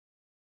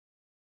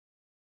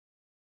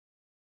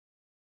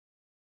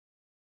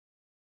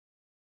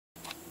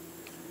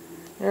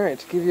Alright,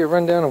 to give you a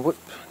rundown of what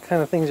kind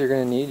of things you're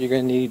going to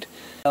need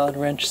a valid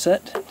wrench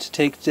set to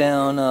take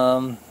down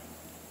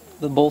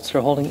the bolts that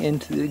are holding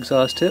into the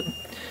exhaust tip,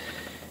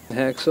 a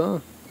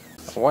hacksaw,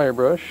 a wire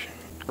brush,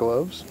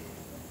 gloves,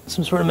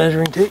 some sort of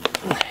measuring tape,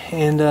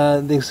 and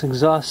this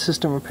exhaust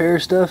system repair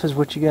stuff is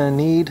what you're going to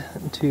need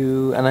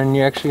to, and then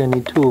you're actually going to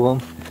need two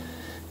of them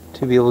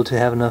to be able to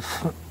have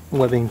enough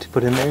webbing to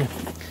put in there.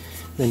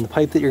 Then the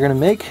pipe that you're going to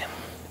make,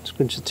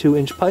 which is a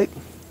 2-inch pipe,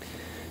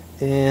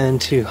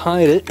 and to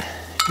hide it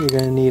you're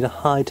going to need a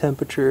high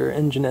temperature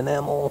engine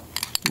enamel,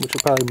 which will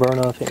probably burn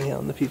off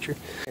anyhow in the future.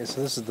 Okay,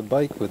 so this is the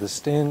bike with a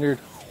standard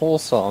hole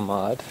saw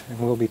mod, and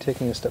we'll be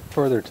taking a step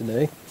further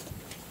today.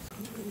 I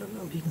don't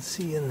know if you can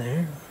see in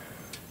there.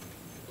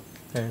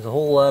 There's a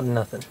whole lot of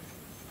nothing.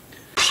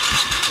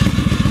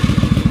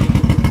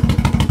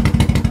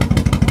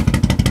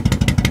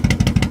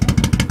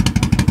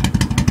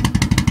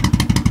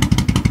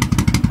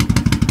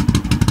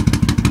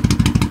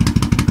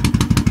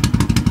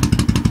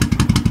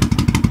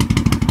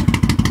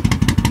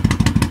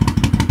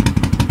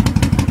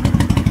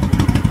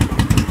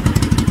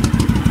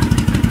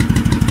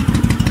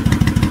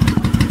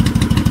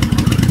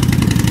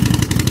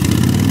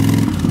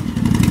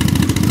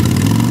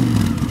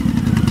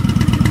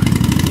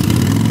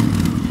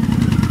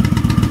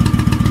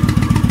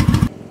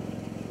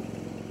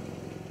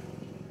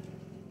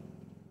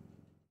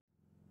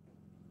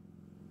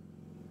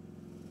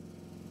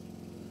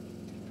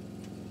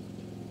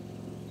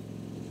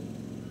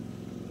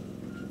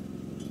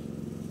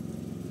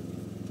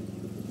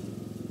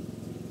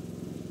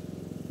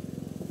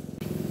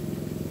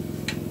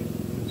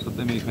 That's what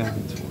they make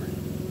magnets for.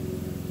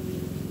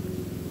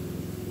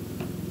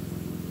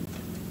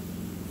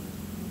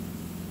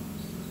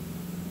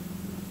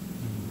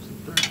 There's the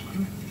third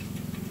one.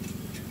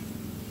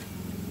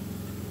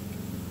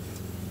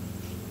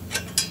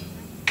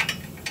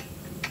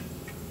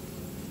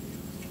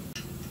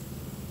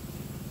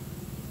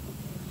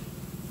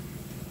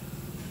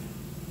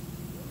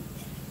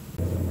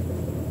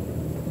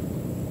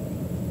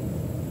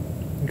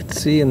 You can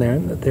see in there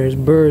that there's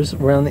burrs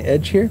around the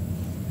edge here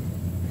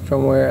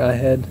from where I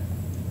had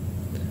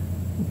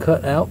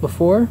cut out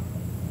before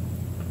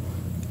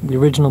the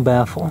original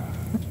baffle,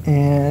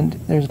 and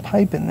there's a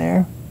pipe in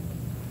there,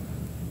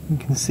 you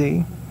can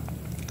see,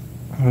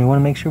 and we want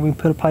to make sure we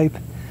put a pipe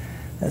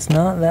that's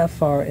not that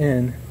far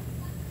in.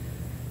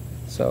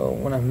 So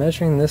when I'm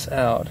measuring this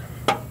out,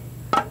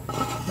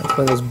 that's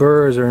why those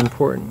burrs are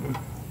important.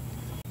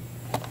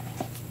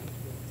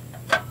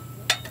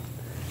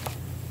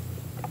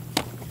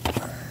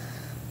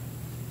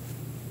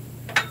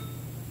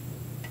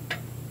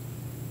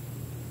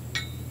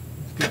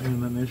 Give me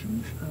my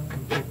measurement.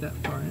 I'll take that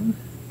far in.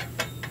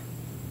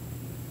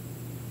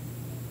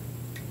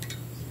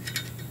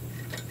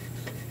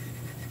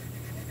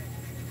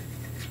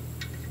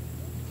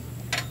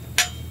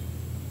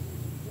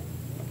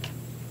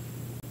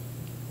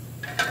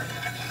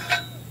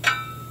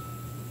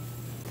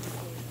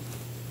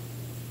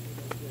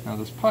 Now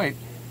this pipe,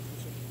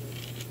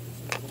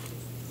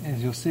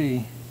 as you'll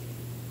see,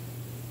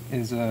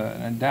 is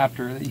an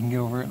adapter that you can get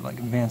over at like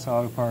Advanced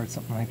Auto Parts,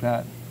 something like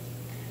that.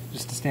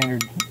 Just a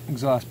standard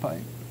exhaust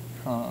pipe.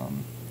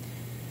 And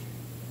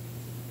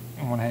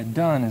what I had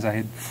done is I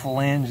had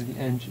flanged the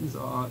edges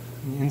off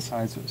on the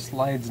inside so it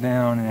slides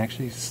down and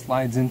actually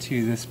slides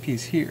into this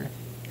piece here.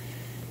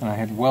 And I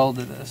had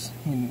welded this.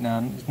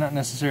 Now, it's not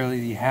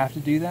necessarily that you have to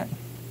do that,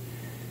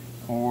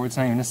 or it's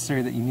not even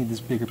necessary that you need this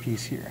bigger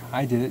piece here.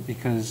 I did it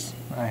because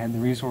I had the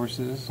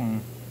resources and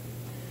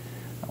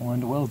I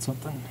wanted to weld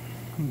something.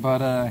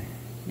 But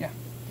yeah.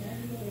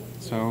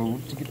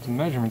 So to get the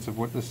measurements of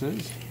what this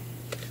is,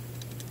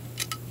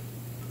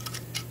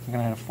 I'm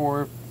gonna have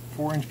a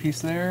 4-inch piece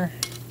there.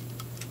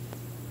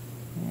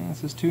 And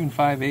this is 2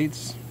 5/8,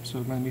 so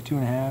it's gonna be 2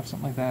 1/2,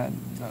 something like that.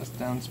 That's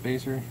down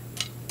spacer.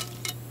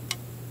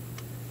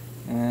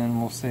 And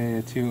then we'll say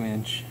a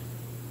 2-inch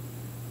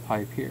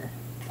pipe here.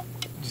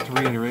 Just to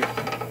reiterate,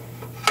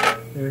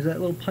 there's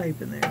that little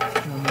pipe in there.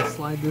 And I'm gonna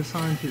slide this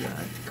onto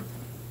that,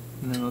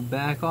 and then we'll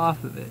back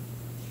off of it.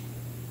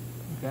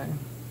 Okay,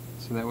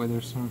 so that way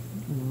there's some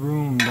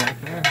room back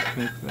there to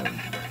make that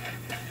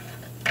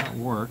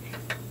work.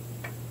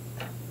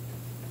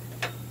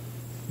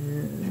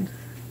 And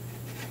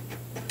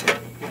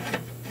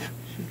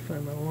should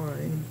find my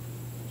line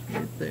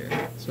right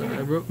there. So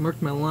I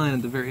marked my line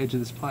at the very edge of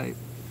this pipe.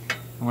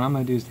 And what I'm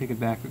going to do is take it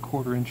back a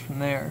 1/4 inch from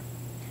there.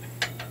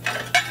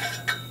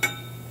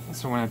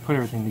 So when I put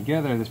everything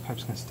together, this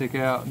pipe's going to stick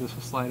out, this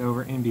will slide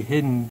over and be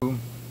hidden.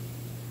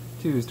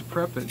 Two is to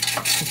prep it,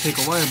 and take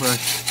a wire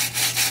brush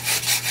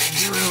and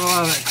get rid of a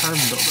lot of that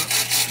carbon buildup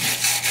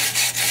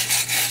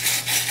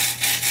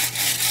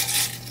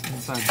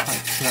inside the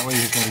pipe. So that way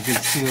you've got a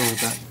good seal with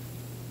that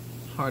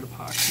hard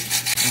epoxy.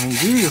 And when you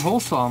do your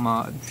hole saw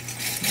mod,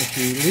 if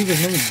you leave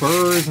as many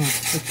burrs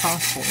as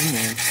possible in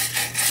there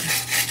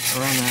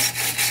around that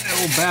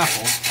old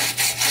baffle,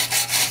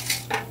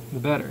 the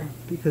better,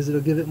 because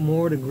it'll give it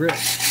more to grip.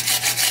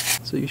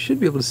 So you should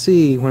be able to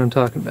see what I'm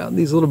talking about.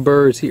 These little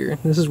burrs here.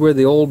 This is where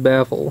the old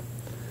baffle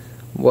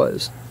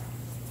was.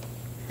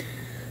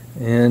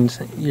 And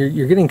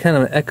you're getting kind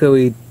of an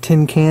echoey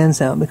tin can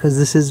sound because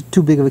this is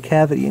too big of a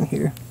cavity in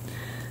here.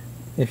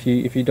 If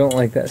you don't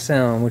like that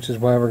sound, which is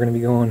why we're going to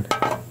be going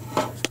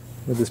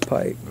with this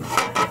pipe.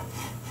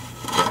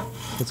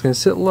 It's going to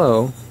sit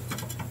low,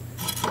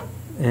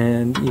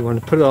 and you want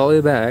to put it all the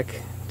way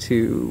back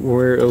to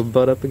where it'll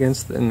butt up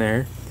against in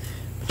there,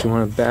 but you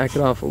want to back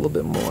it off a little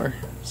bit more.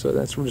 So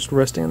that's just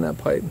resting on that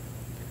pipe.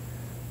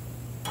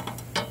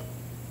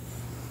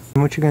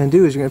 And what you're going to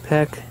do is you're going to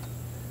pack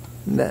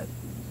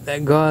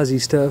that gauzy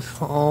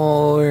stuff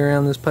all the way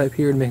around this pipe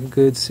here to make a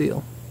good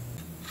seal.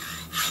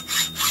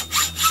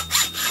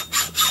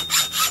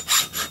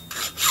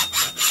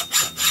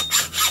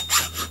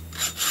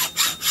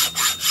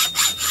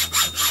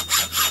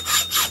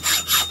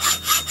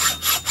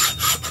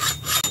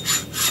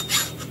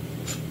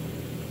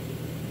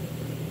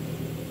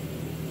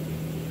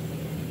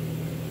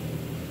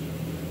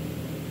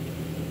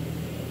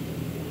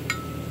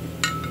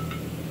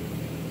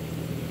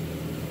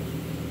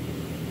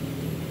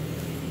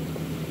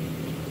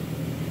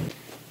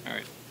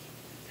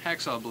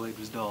 Hacksaw blade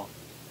was dull,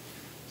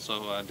 so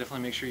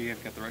definitely make sure you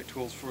have got the right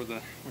tools for what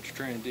you're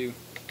trying to do.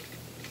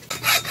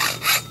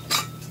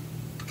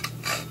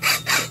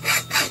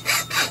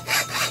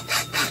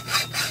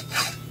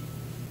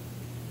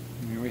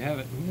 And here we have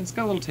it. And it's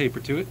got a little taper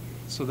to it,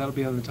 so that'll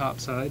be on the top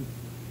side.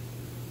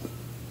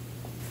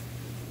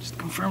 Just to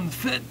confirm the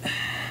fit.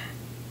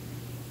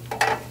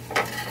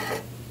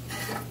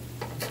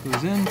 This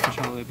goes in, push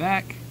all the way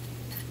back,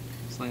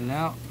 slide it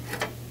out,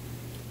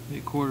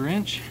 maybe 1/4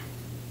 inch.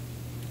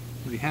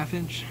 Maybe 1/2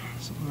 inch,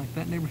 something like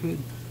that neighborhood.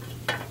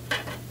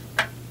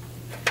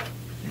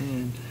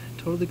 And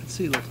totally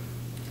concealed.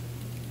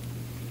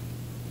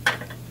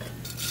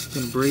 Just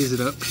gonna braze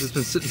it up because it's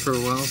been sitting for a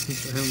while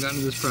since I haven't gotten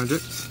to this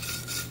project.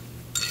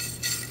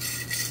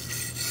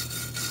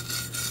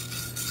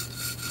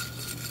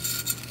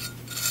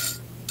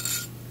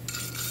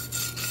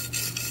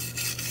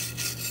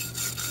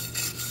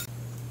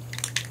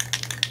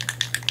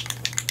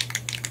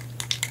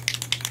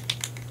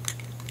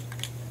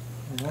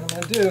 And what I'm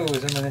going to do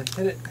is I'm going to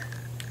hit it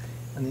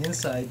on the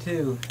inside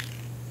too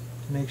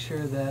to make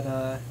sure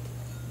that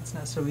it's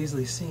not so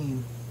easily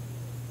seen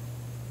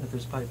that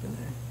there's pipe in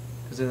there.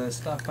 Because the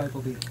stock pipe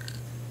will be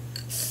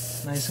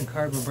nice and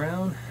carbon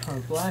brown or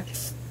black.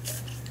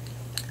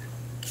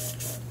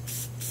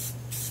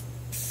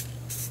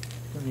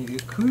 Don't need to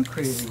get too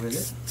crazy with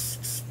it.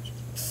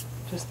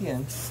 Just the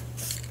end.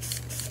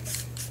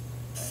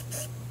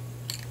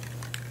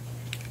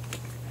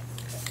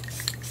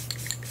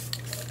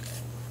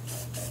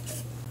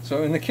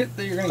 So in the kit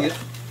that you're going to get,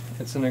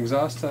 it's an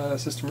exhaust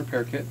system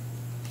repair kit,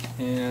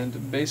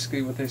 and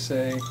basically what they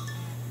say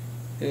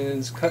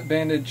is cut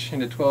bandage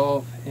into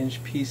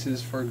 12-inch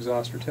pieces for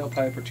exhaust or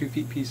tailpipe, or 2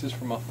 feet pieces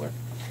for muffler.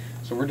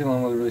 So we're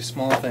dealing with a really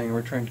small thing, and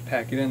we're trying to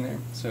pack it in there.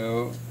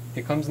 So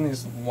it comes in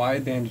these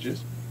wide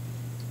bandages,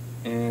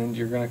 and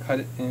you're going to cut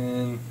it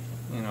in,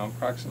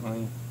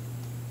 approximately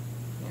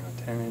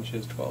 10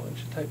 inches, 12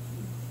 inch type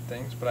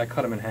things, but I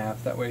cut them in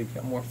half. That way you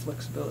get more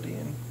flexibility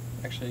in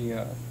actually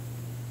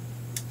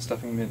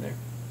stuffing them in there.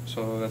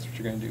 So that's what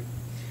you're going to do.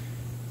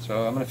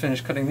 So I'm going to finish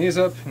cutting these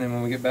up, and then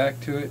when we get back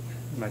to it,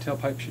 my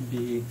tailpipe should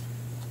be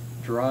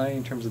dry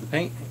in terms of the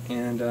paint,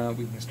 and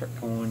we can start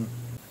going.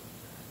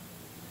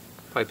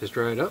 Pipe is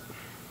dried up.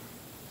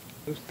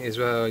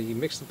 You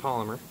mix the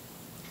polymer.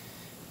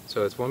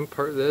 So it's 1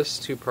 part this,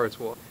 2 parts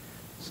water.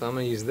 So I'm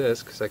going to use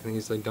this because I can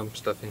easily dump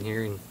stuff in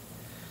here and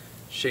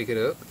shake it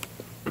up.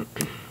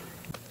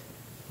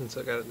 Since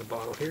I got it in the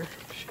bottle here,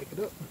 shake it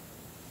up.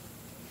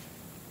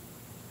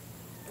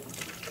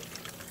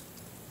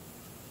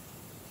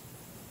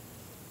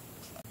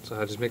 So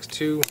I just mixed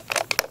 2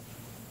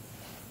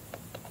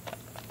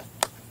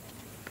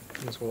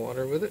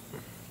 water with it.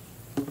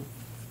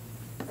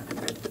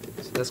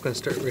 So that's going to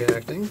start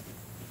reacting.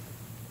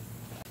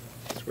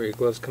 That's where your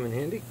gloves come in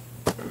handy.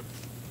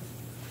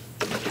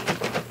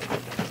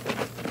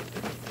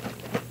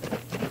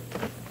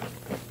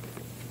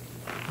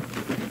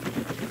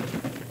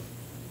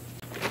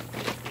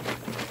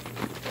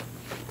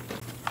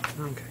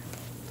 Okay.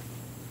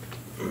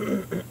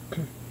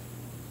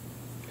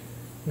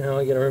 Now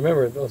I gotta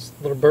remember those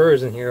little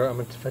burrs in here. I'm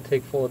gonna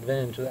take full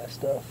advantage of that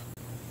stuff.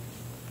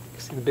 You can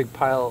see the big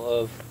pile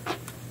of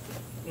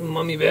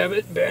Mummy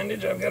Babbitt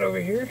bandage I've got over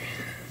here.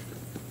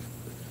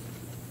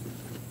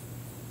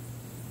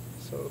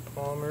 So the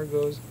polymer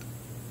goes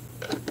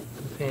in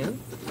the pan.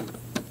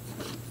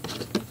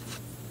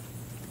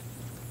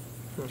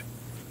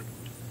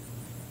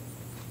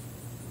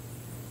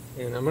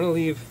 And I'm gonna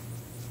leave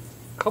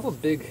a couple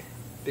big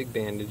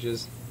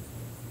bandages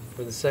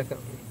for the second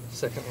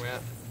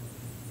wrap.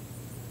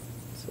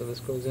 So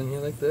this goes in here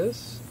like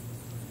this,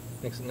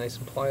 makes it nice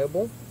and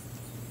pliable.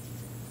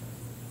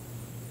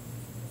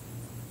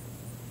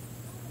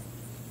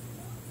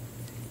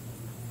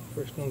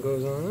 First one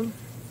goes on,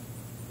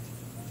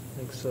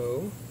 like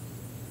so,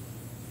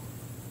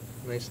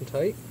 nice and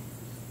tight.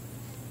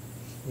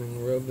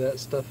 And rub that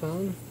stuff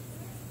on.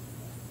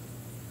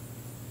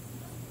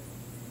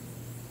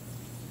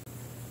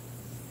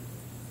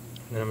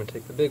 And then I'm going to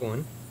take the big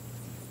one.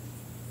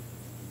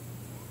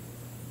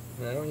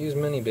 And I don't use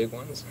many big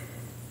ones.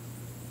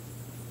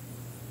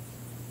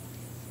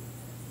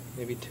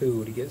 Maybe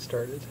 2 to get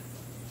started.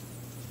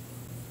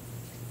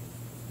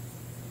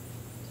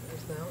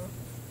 There's that one.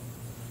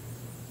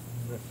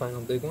 And the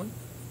final big one.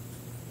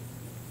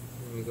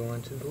 And we go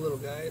on to the little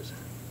guys.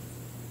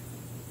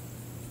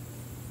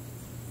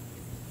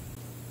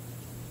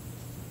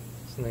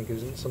 So that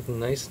gives it something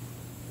nice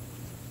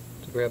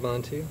to grab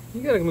onto.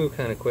 You gotta move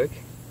kind of quick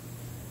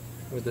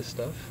with this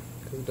stuff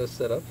because it does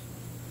set up.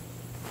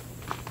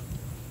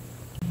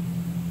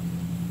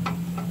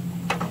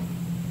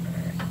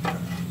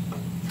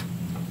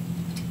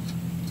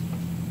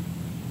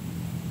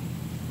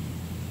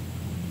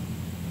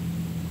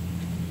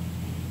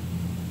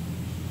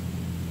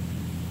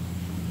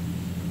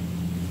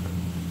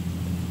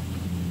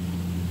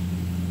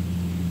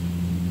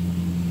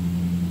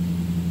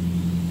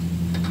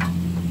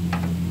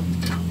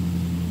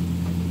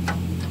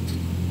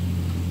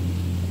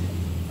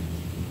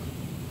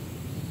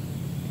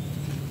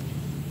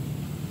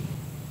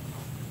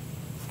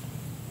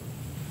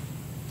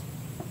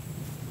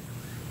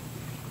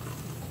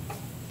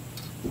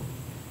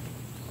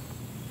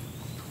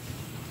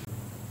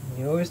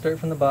 You always start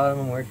from the bottom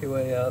and work your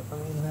way up. I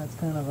mean, that's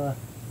kind of a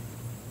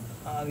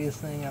obvious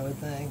thing, I would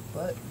think,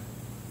 but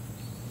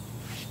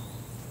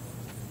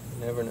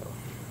you never know.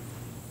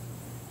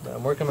 But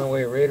I'm working my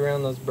way right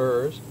around those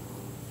burrs.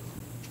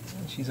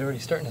 And she's already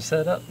starting to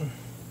set up.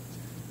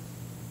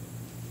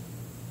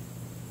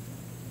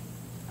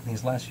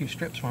 These last few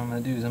strips, what I'm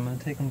going to do is I'm going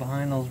to take them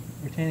behind those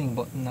retaining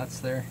nuts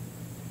there,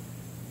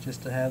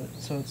 just to have it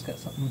so it's got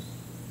something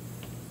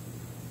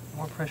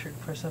more pressure to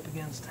press up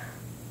against.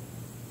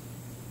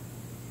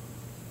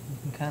 You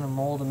can kind of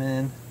mold them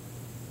in.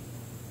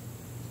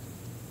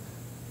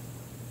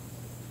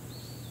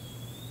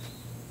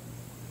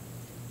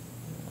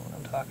 You know what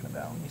I'm talking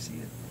about when you see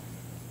it.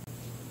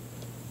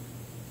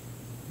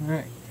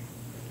 Alright,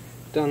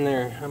 done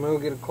there. I'm going to go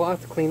get a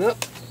cloth to clean up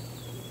the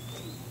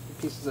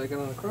pieces I got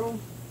on the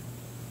chrome.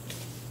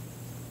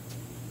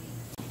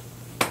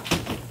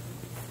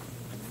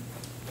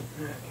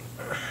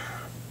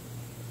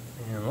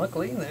 And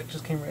luckily that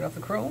just came right off the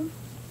chrome.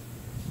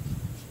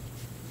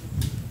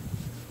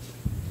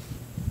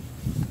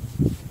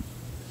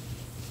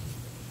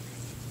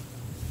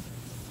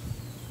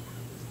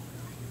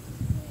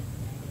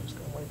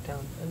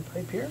 Down end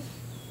pipe here.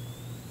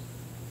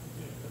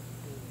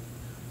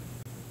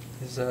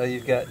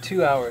 You've got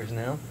 2 hours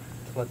now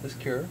to let this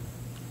cure.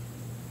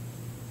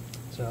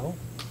 So,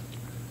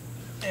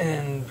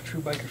 in true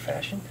biker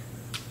fashion,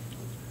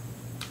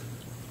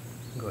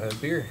 go have a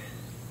beer.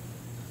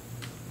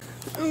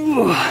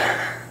 Ooh.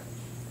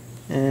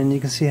 And you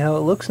can see how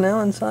it looks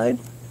now inside.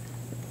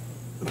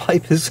 The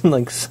pipe is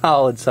like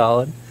solid.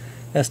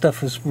 That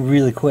stuff was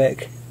really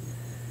quick.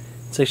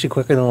 It's actually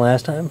quicker than the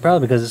last time,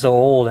 probably because it's so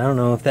old. I don't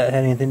know if that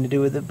had anything to do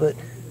with it, but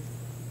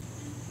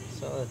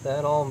so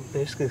that all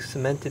basically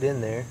cemented in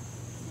there,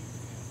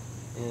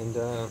 and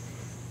looks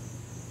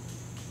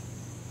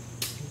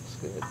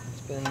good.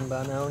 It's been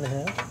about an hour and a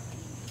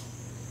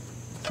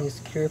half. It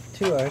needs to cure for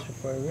 2 hours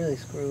before I really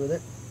screw with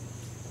it.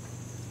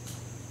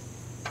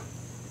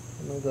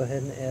 I'm gonna go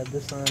ahead and add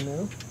this on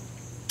now.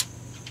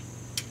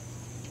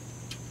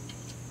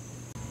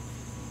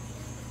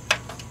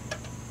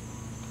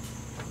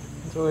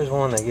 There's always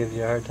one that gives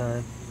you a hard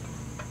time.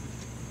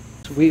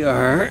 So we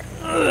are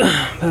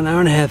about an hour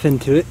and a half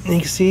into it, and you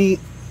can see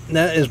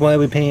that is why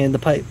we painted the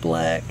pipe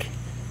black,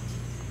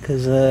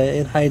 because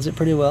it hides it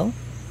pretty well.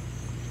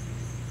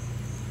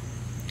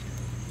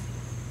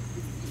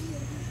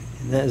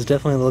 And that is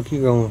definitely the look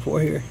you're going for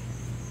here.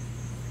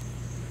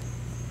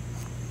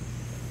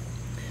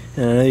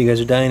 And I know you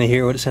guys are dying to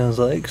hear what it sounds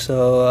like,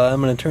 so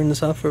I'm going to turn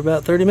this off for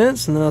about 30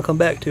 minutes and then I'll come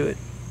back to it.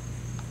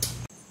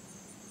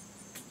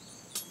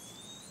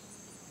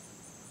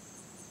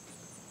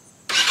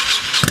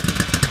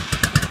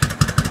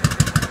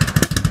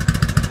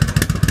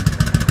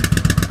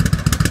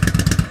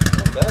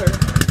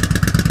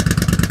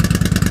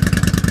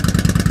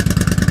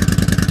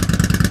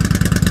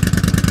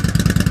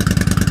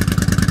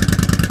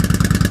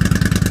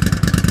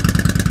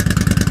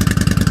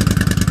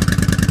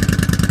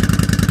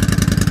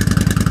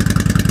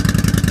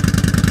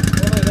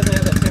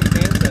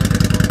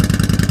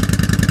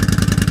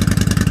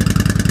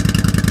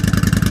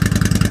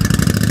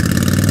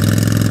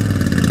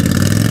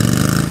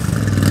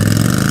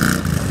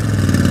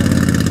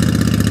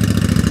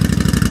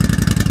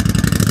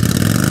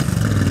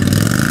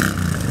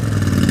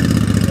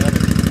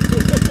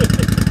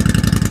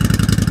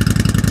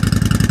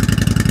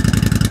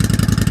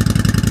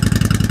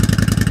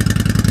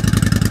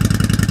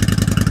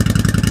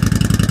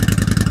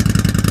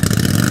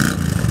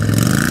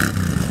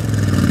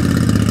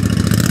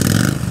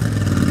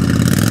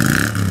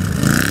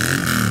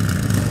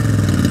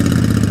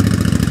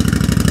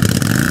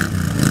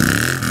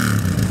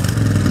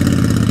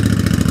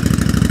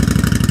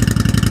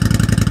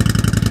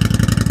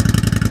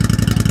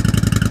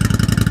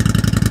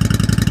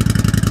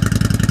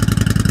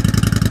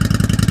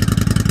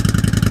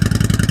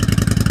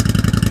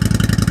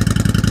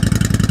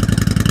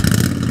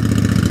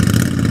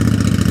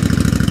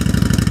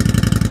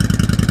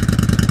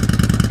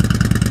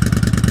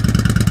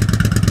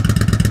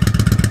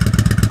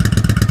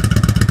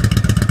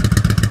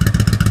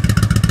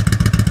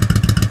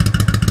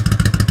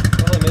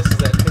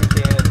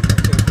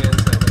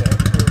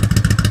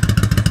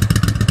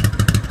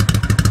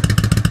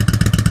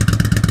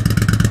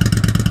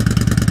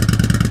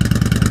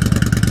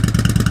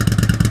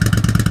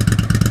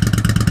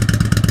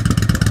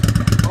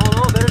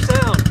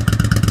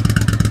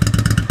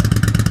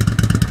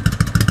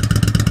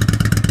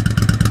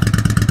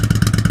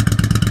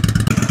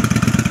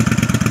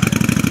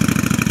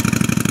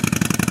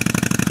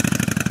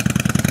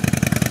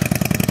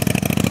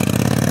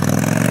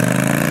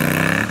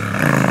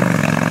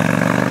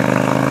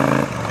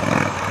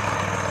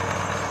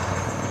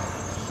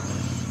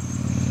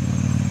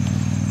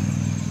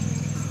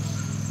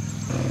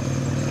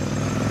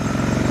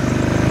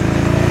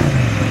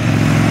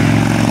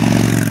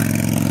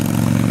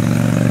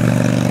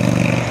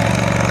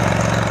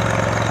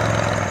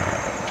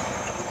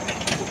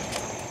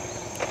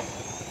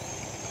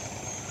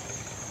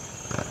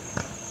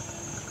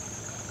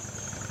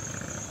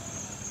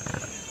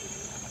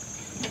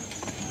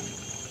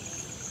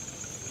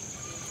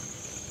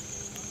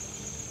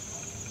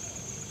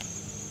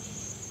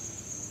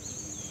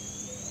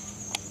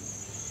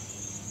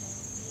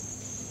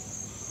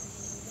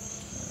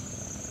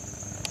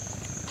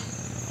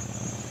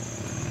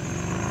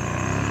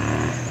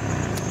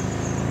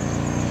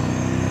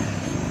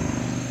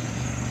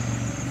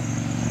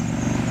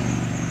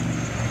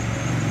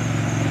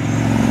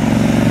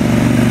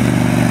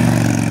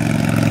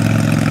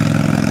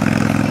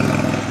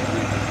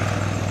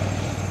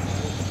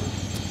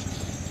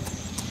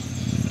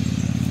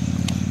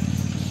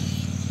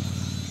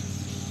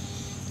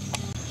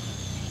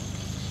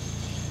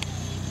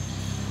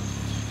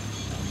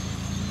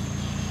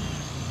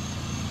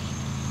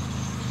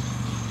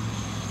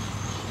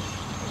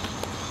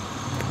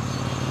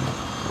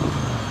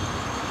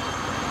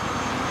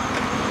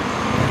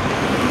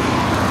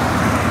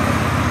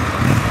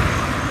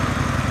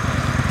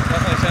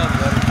 Sounds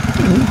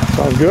better.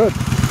 Sounds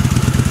good.